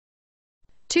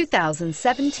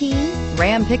2017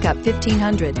 Ram Pickup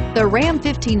 1500. The Ram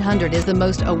 1500 is the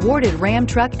most awarded Ram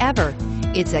truck ever.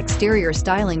 Its exterior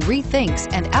styling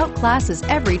rethinks and outclasses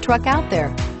every truck out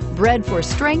there. Bred for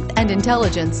strength and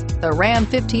intelligence, the Ram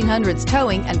 1500's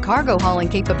towing and cargo hauling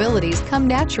capabilities come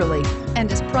naturally and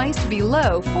is priced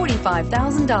below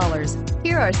 $45,000.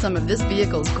 Here are some of this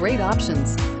vehicle's great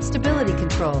options: stability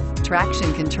control,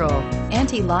 traction control,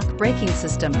 anti-lock braking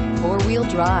system, four-wheel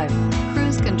drive,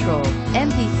 cruise control,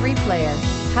 MP3 player,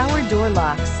 power door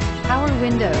locks, power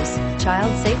windows,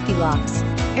 child safety locks,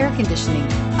 air conditioning.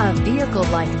 A vehicle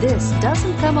like this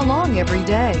doesn't come along every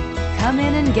day. Come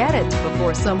in and get it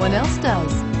before someone else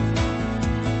does.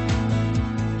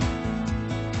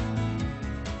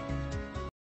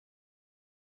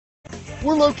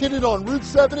 We're located on Route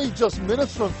 70, just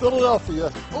minutes from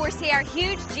Philadelphia. Or see our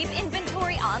huge Jeep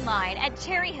inventory online at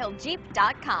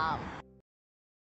cherryhilljeep.com.